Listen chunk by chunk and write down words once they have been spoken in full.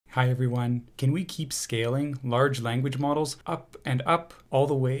Hi everyone. Can we keep scaling large language models up and up all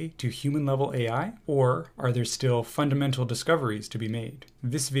the way to human-level AI? Or are there still fundamental discoveries to be made?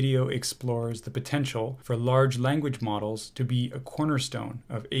 This video explores the potential for large language models to be a cornerstone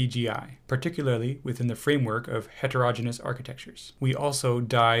of AGI, particularly within the framework of heterogeneous architectures. We also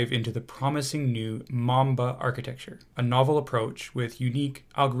dive into the promising new Mamba architecture, a novel approach with unique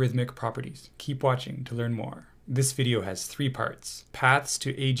algorithmic properties. Keep watching to learn more. This video has 3 parts: paths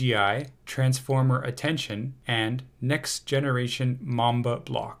to AGI, transformer attention, and next generation Mamba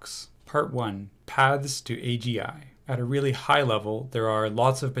blocks. Part 1, paths to AGI. At a really high level, there are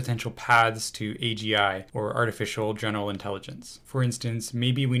lots of potential paths to AGI, or artificial general intelligence. For instance,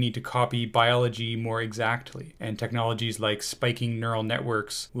 maybe we need to copy biology more exactly, and technologies like spiking neural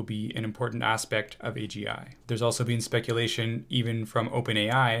networks will be an important aspect of AGI. There's also been speculation, even from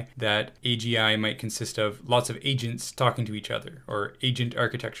OpenAI, that AGI might consist of lots of agents talking to each other, or agent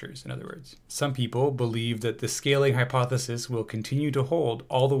architectures, in other words. Some people believe that the scaling hypothesis will continue to hold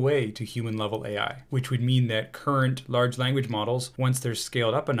all the way to human-level AI, which would mean that current large language models, once they're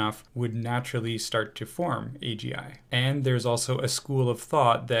scaled up enough, would naturally start to form AGI. And there's also a school of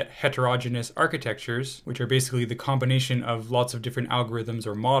thought that heterogeneous architectures, which are basically the combination of lots of different algorithms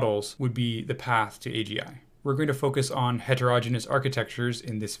or models, would be the path to AGI. We're going to focus on heterogeneous architectures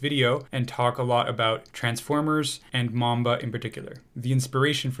in this video and talk a lot about transformers and Mamba in particular. The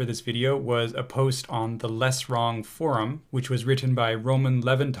inspiration for this video was a post on the LessWrong forum, which was written by Roman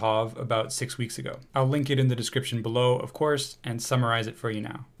Leventov about 6 weeks ago. I'll link it in the description below, of course, and summarize it for you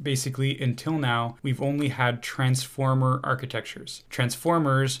now. Basically, until now, we've only had transformer architectures.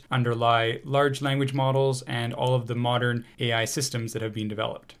 Transformers underlie large language models and all of the modern AI systems that have been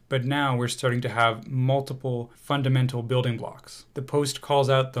developed. But now we're starting to have multiple fundamental building blocks. The post calls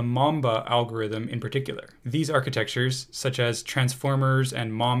out the Mamba algorithm in particular. These architectures, such as transformers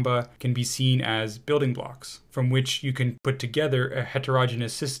and Mamba, can be seen as building blocks from which you can put together a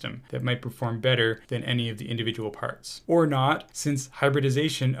heterogeneous system that might perform better than any of the individual parts. Or not, since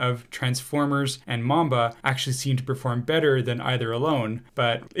hybridization of transformers and Mamba actually seem to perform better than either alone,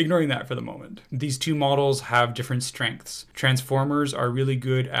 but ignoring that for the moment. These two models have different strengths. Transformers are really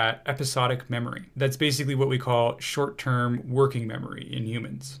good at episodic memory. That's basically what we call short-term working memory in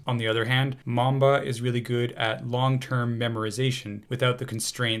humans. On the other hand, Mamba is really good at long-term memorization without the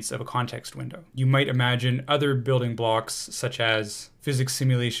constraints of a context window. You might imagine other building blocks such as physics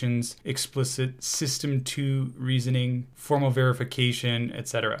simulations, explicit System 2 reasoning, formal verification,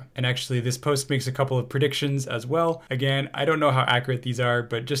 etc. And actually, this post makes a couple of predictions as well. Again, I don't know how accurate these are,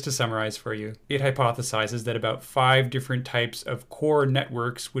 but just to summarize for you, it hypothesizes that about 5 different types of core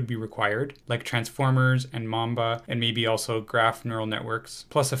networks would be required, like transformers and Mamba, and maybe also graph neural networks,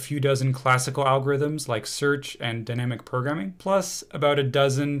 plus a few dozen classical algorithms like search and dynamic programming, plus about a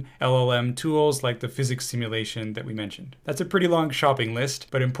dozen LLM tools like the physics simulation that we mentioned. That's a pretty long shopping list,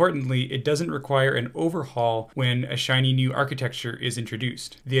 but importantly, it doesn't require an overhaul when a shiny new architecture is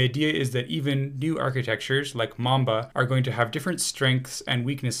introduced. The idea is that even new architectures like Mamba are going to have different strengths and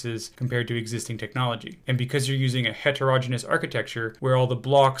weaknesses compared to existing technology. And because you're using a heterogeneous architecture where all the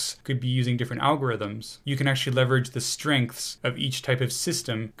blocks could be using different algorithms, you can actually leverage the strengths of each type of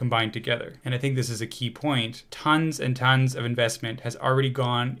system combined together. And I think this is a key point. Tons and tons of investment has already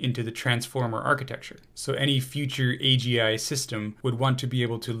gone into the transformer architecture. So any future AGI system would want to be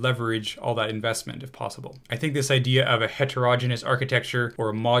able to leverage all that investment if possible. I think this idea of a heterogeneous architecture or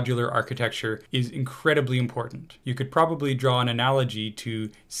a modular architecture is incredibly important. You could probably draw an analogy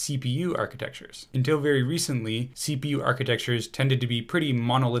to CPU architectures. Until very recently, CPU architectures tended to be pretty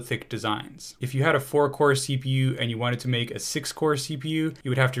monolithic designs. If you had a 4-core CPU and you wanted to make a 6-core CPU,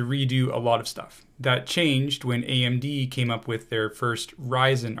 you would have to redo a lot of stuff. That changed when AMD came up with their first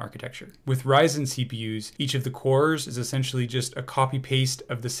Ryzen architecture. With Ryzen CPUs, each of the cores is essentially just a copy-paste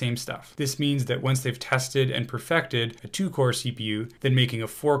of the same stuff. This means that once they've tested and perfected a 2-core CPU, then making a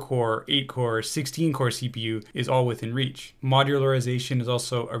 4-core, 8-core, 16-core CPU is all within reach. Modularization is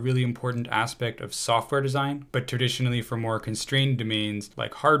also a really important aspect of software design, but traditionally for more constrained domains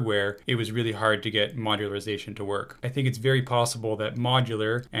like hardware, it was really hard to get modularization to work. I think it's very possible that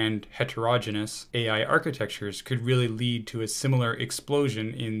modular and heterogeneous AI architectures could really lead to a similar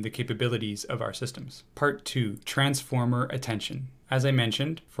explosion in the capabilities of our systems. Part 2, transformer attention. As I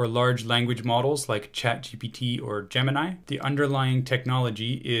mentioned, for large language models like ChatGPT or Gemini, the underlying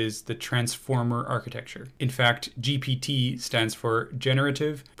technology is the transformer architecture. In fact, GPT stands for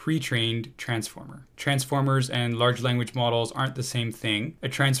Generative Pre-trained Transformer. Transformers and large language models aren't the same thing. A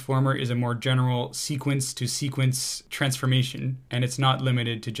transformer is a more general sequence-to-sequence transformation, and it's not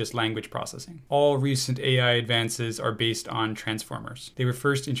limited to just language processing. All recent AI advances are based on transformers. They were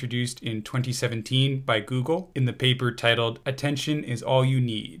first introduced in 2017 by Google in the paper titled "Attention is All You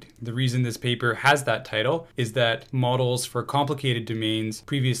Need." The reason this paper has that title is that models for complicated domains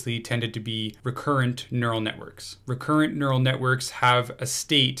previously tended to be recurrent neural networks. Recurrent neural networks have a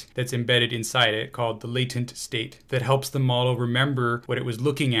state that's embedded inside it called the latent state that helps the model remember what it was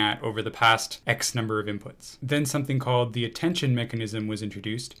looking at over the past X number of inputs. Then something called the attention mechanism was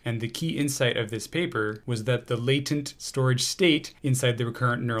introduced, and the key insight of this paper was that the latent storage state inside the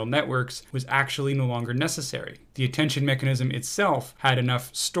recurrent neural networks was actually no longer necessary. The attention mechanism itself had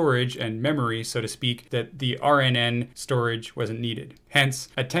enough storage and memory, so to speak, that the RNN storage wasn't needed. Hence,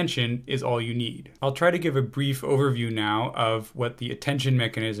 attention is all you need. I'll try to give a brief overview now of what the attention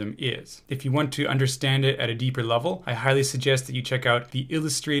mechanism is. If you want to understand it at a deeper level, I highly suggest that you check out the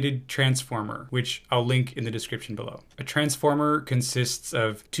illustrated transformer, which I'll link in the description below. A transformer consists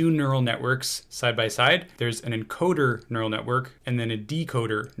of two neural networks side by side. There's an encoder neural network and then a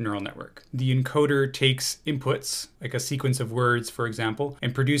decoder neural network. The encoder takes inputs, like a sequence of words, for example,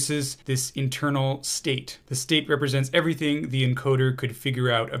 and produces this internal state. The state represents everything the encoder could figure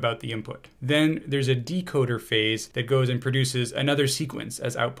out about the input. Then there's a decoder phase that goes and produces another sequence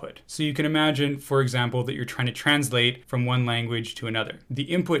as output. So you can imagine, for example, that you're trying to translate from one language to another. The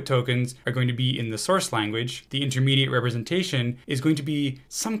input tokens are going to be in the source language. The intermediate representation is going to be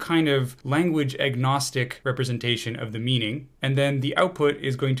some kind of language agnostic representation of the meaning. And then the output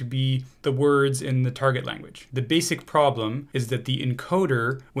is going to be the words in the target language. The basic problem is that the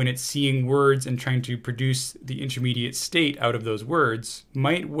encoder, when it's seeing words and trying to produce the intermediate state out of those words,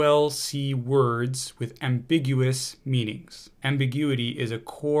 might well see words with ambiguous meanings. Ambiguity is a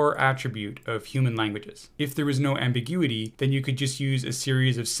core attribute of human languages. If there was no ambiguity, then you could just use a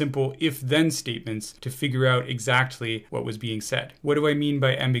series of simple if-then statements to figure out exactly what was being said. What do I mean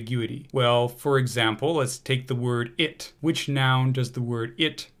by ambiguity? Well, for example, let's take the word it. Which noun does the word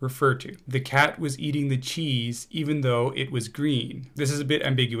it refer to? The cat was eating the cheese even though it was green. This is a bit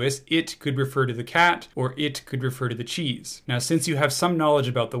ambiguous. It could refer to the cat or it could refer to the cheese. Now, since you have some knowledge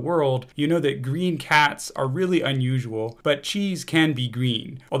about the world, you know that green cats are really unusual, but cheese can be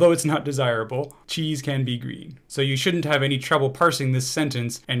green. Although it's not desirable, cheese can be green. So you shouldn't have any trouble parsing this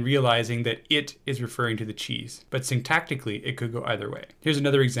sentence and realizing that it is referring to the cheese. But syntactically, it could go either way. Here's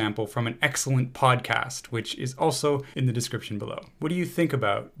another example from an excellent podcast, which is also in the description below. What do you think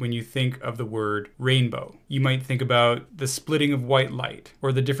about when you think of the word rainbow? You might think about the splitting of white light,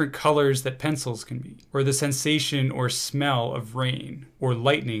 or the different colors that pencils can be, or the sensation or smell of rain, or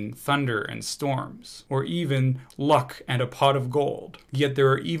lightning, thunder, and storms, or even luck and a pot of gold. Yet there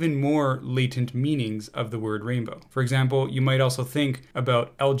are even more latent meanings of the word rainbow. For example, you might also think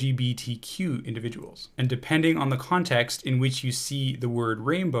about LGBTQ individuals. And depending on the context in which you see the word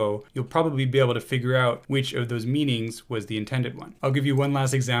rainbow, you'll probably be able to figure out which of those meanings was the intended one. I'll give you one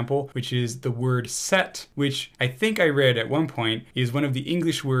last example, which is the word set, which I think I read at one point is one of the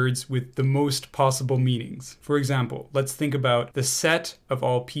English words with the most possible meanings. For example, let's think about the set of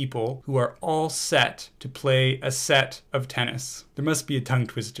all people who are all set to play a set of tennis. There must be a tongue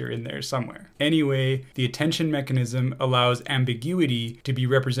twister in there somewhere. Anyway, the attention mechanism allows ambiguity to be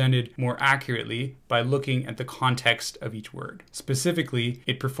represented more accurately by looking at the context of each word. Specifically,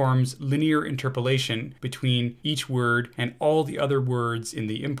 it performs linear interpolation between each word and all the other words in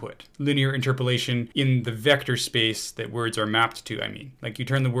the input. Linear interpolation in the vector space that words are mapped to, I mean. Like you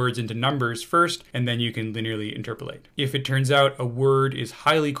turn the words into numbers first, and then you can linearly interpolate. If it turns out a word is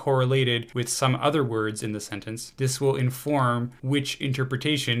highly correlated with some other words in the sentence, this will inform which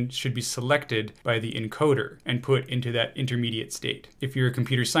interpretation should be selected by the encoder and put into that intermediate state. If you're a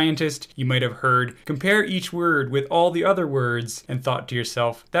computer scientist, you might have heard, compare each word with all the other words, and thought to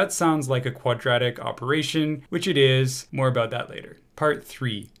yourself, that sounds like a quadratic operation, which it is. More about that later. Part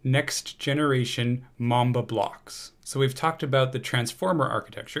 3, Next Generation Mamba Blocks. So we've talked about the transformer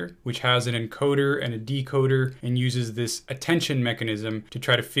architecture, which has an encoder and a decoder and uses this attention mechanism to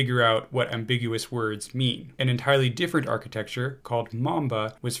try to figure out what ambiguous words mean. An entirely different architecture called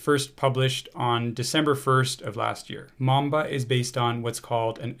Mamba was first published on December 1st of last year. Mamba is based on what's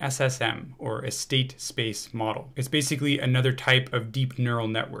called an SSM, or a state space model. It's basically another type of deep neural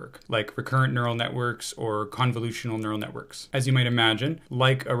network, like recurrent neural networks or convolutional neural networks. As you might imagine, imagine,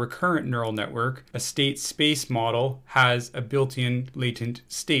 like a recurrent neural network, a state space model has a built-in latent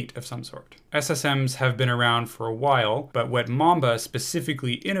state of some sort. SSMs have been around for a while, but what Mamba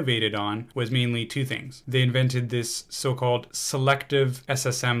specifically innovated on was mainly two things. They invented this so-called selective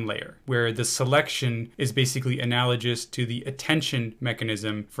SSM layer, where the selection is basically analogous to the attention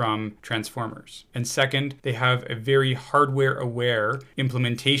mechanism from transformers. And second, they have a very hardware-aware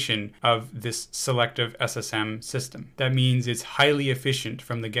implementation of this selective SSM system. That means it's highly efficient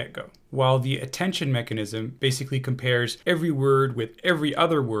from the get-go. While the attention mechanism basically compares every word with every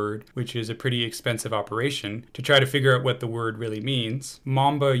other word, which is a pretty expensive operation, to try to figure out what the word really means,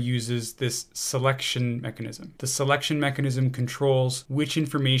 Mamba uses this selection mechanism. The selection mechanism controls which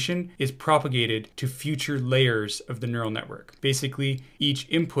information is propagated to future layers of the neural network. Basically, each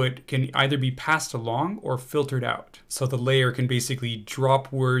input can either be passed along or filtered out. So the layer can basically drop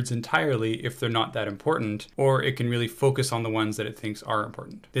words entirely if they're not that important, or it can really focus on the ones that it thinks are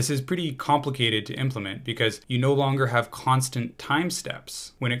important. This is pretty complicated to implement because you no longer have constant time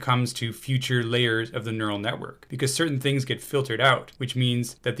steps when it comes to future layers of the neural network, because certain things get filtered out, which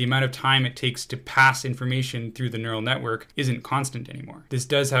means that the amount of time it takes to pass information through the neural network isn't constant anymore. This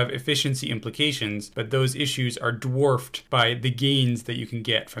does have efficiency implications, but those issues are dwarfed by the gains that you can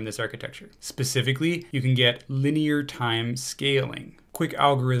get from this architecture. Specifically, you can get linear time scaling. Quick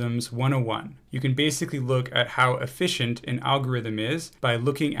Algorithms 101. You can basically look at how efficient an algorithm is by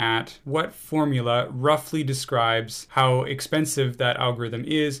looking at what formula roughly describes how expensive that algorithm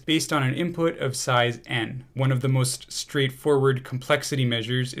is based on an input of size n. One of the most straightforward complexity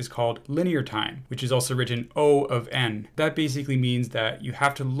measures is called linear time, which is also written O of n. That basically means that you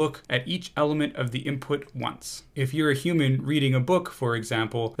have to look at each element of the input once. If you're a human reading a book, for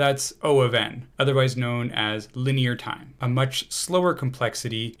example, that's O of n, otherwise known as linear time. A much slower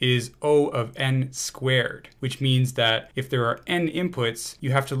complexity is O of n squared, which means that if there are n inputs,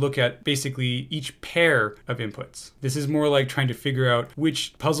 you have to look at basically each pair of inputs. This is more like trying to figure out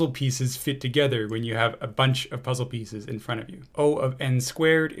which puzzle pieces fit together when you have a bunch of puzzle pieces in front of you. O of n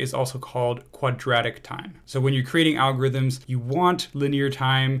squared is also called quadratic time. So when you're creating algorithms, you want linear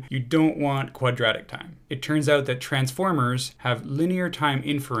time, you don't want quadratic time. It turns out that transformers have linear time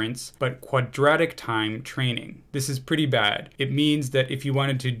inference, but quadratic time training. This is pretty bad. It means that if you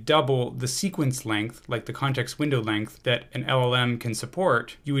wanted to double the sequence length, like the context window length that an LLM can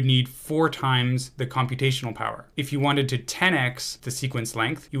support, you would need 4 times the computational power. If you wanted to 10x the sequence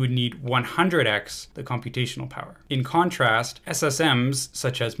length, you would need 100x the computational power. In contrast, SSMs,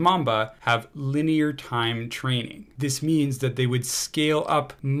 such as Mamba, have linear time training. This means that they would scale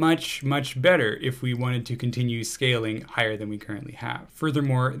up much, much better if we wanted to continue scaling higher than we currently have.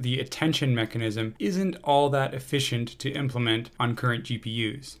 Furthermore, the attention mechanism isn't all that efficient to implement on current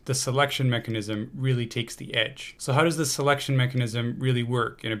GPUs. The selection mechanism really takes the edge. So how does the selection mechanism really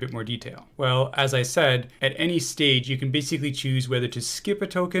work in a bit more detail? Well, as I said, at any stage you can basically choose whether to skip a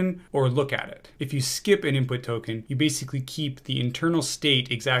token or look at it. If you skip an input token, you basically keep the internal state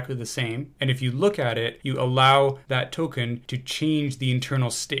exactly the same, and if you look at it, you allow that token to change the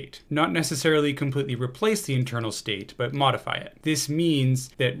internal state. Not necessarily completely replace the internal state, but modify it. This means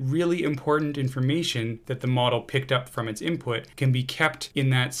that really important information that the model picked up from its input can be kept in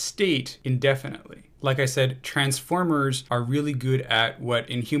that state indefinitely. Like I said, transformers are really good at what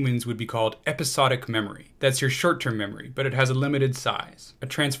in humans would be called episodic memory. That's your short-term memory, but it has a limited size. A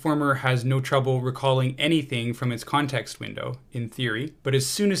transformer has no trouble recalling anything from its context window, in theory, but as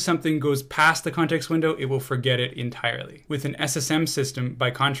soon as something goes past the context window, it will forget it entirely. With an SSM system, by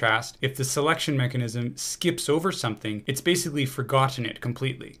contrast, if the selection mechanism skips over something, it's basically forgotten it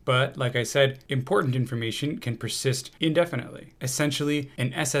completely. But, like I said, important information can persist indefinitely. Essentially,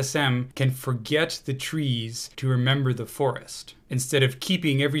 an SSM can forget the trees to remember the forest, instead of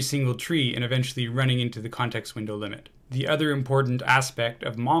keeping every single tree and eventually running into the context window limit. The other important aspect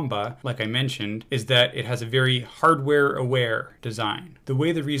of Mamba, like I mentioned, is that it has a very hardware-aware design. The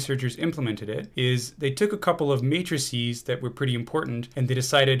way the researchers implemented it is they took a couple of matrices that were pretty important and they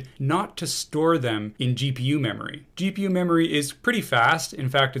decided not to store them in GPU memory. GPU memory is pretty fast. In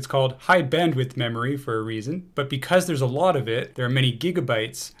fact, it's called high bandwidth memory for a reason. But because there's a lot of it, there are many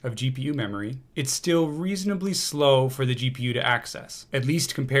gigabytes of GPU memory, it's still reasonably slow for the GPU to access, at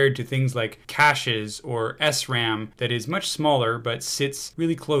least compared to things like caches or SRAM that is is much smaller but sits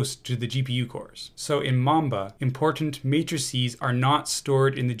really close to the GPU cores. So in Mamba, important matrices are not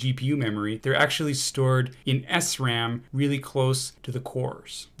stored in the GPU memory, they're actually stored in SRAM really close to the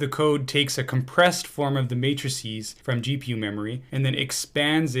cores. The code takes a compressed form of the matrices from GPU memory and then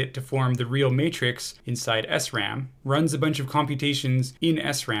expands it to form the real matrix inside SRAM, runs a bunch of computations in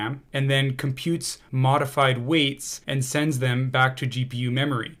SRAM, and then computes modified weights and sends them back to GPU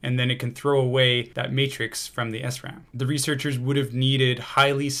memory, and then it can throw away that matrix from the SRAM. The researchers would have needed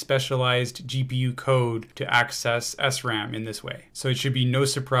highly specialized GPU code to access SRAM in this way. So it should be no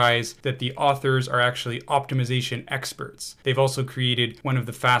surprise that the authors are actually optimization experts. They've also created one of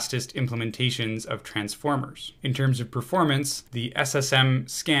the fastest implementations of transformers. In terms of performance, the SSM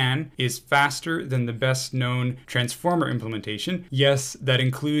scan is faster than the best known transformer implementation. Yes, that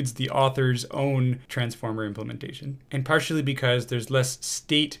includes the author's own transformer implementation. And partially because there's less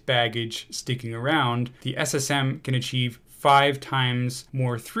state baggage sticking around, the SSM can achieve 5 times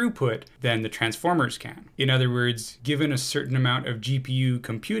more throughput than the transformers can. In other words, given a certain amount of GPU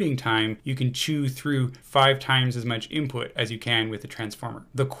computing time, you can chew through 5 times as much input as you can with a transformer.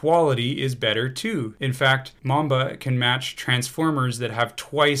 The quality is better too. In fact, Mamba can match transformers that have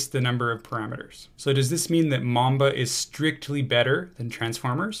twice the number of parameters. So does this mean that Mamba is strictly better than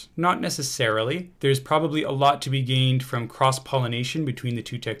transformers? Not necessarily. There's probably a lot to be gained from cross-pollination between the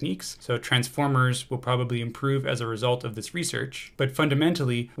two techniques, so transformers will probably improve as a result of this research, but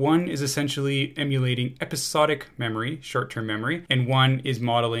fundamentally, one is essentially emulating episodic memory, short-term memory, and one is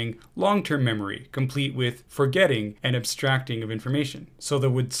modeling long-term memory, complete with forgetting and abstracting of information. So there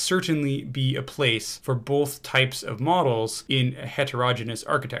would certainly be a place for both types of models in a heterogeneous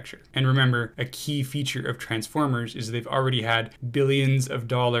architecture. And remember, a key feature of transformers is they've already had billions of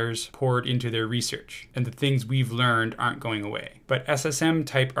dollars poured into their research, and the things we've learned aren't going away. But SSM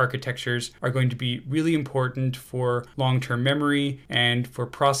type architectures are going to be really important for long-term memory and for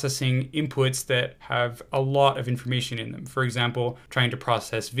processing inputs that have a lot of information in them. For example, trying to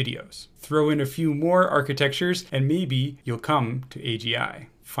process videos. Throw in a few more architectures and maybe you'll come to AGI.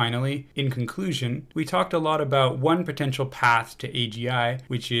 Finally, in conclusion, we talked a lot about one potential path to AGI,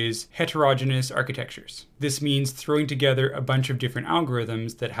 which is heterogeneous architectures. This means throwing together a bunch of different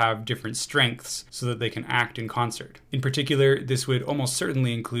algorithms that have different strengths so that they can act in concert. In particular, this would almost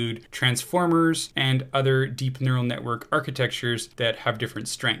certainly include transformers and other deep neural network architectures that have different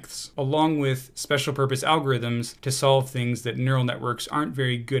strengths, along with special purpose algorithms to solve things that neural networks aren't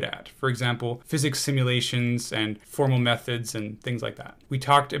very good at. For example, physics simulations and formal methods and things like that. We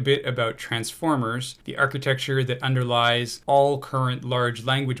talked a bit about transformers, the architecture that underlies all current large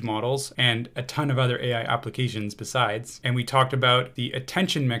language models and a ton of other AI applications besides. And we talked about the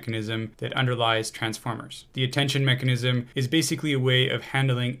attention mechanism that underlies transformers. The attention mechanism is basically a way of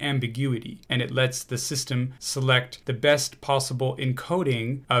handling ambiguity, and it lets the system select the best possible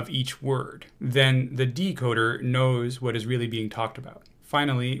encoding of each word. Then the decoder knows what is really being talked about.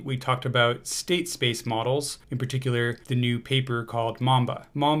 Finally, we talked about state space models, in particular the new paper called Mamba.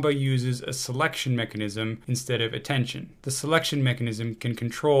 Mamba uses a selection mechanism instead of attention. The selection mechanism can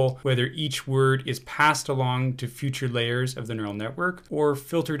control whether each word is passed along to future layers of the neural network or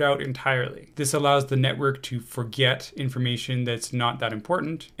filtered out entirely. This allows the network to forget information that's not that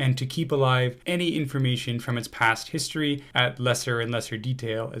important and to keep alive any information from its past history at lesser and lesser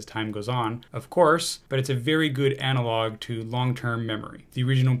detail as time goes on, of course, but it's a very good analog to long-term memory. The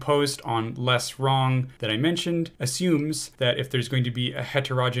original post on LessWrong that I mentioned assumes that if there's going to be a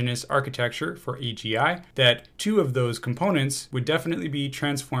heterogeneous architecture for AGI, that 2 of those components would definitely be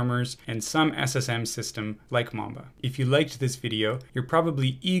transformers and some SSM system like Mamba. If you liked this video, you're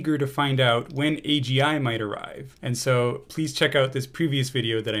probably eager to find out when AGI might arrive. And so please check out this previous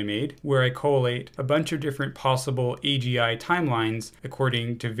video that I made where I collate a bunch of different possible AGI timelines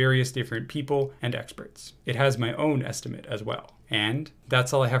according to various different people and experts. It has my own estimate as well. And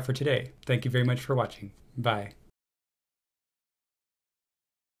that's all I have for today. Thank you very much for watching. Bye.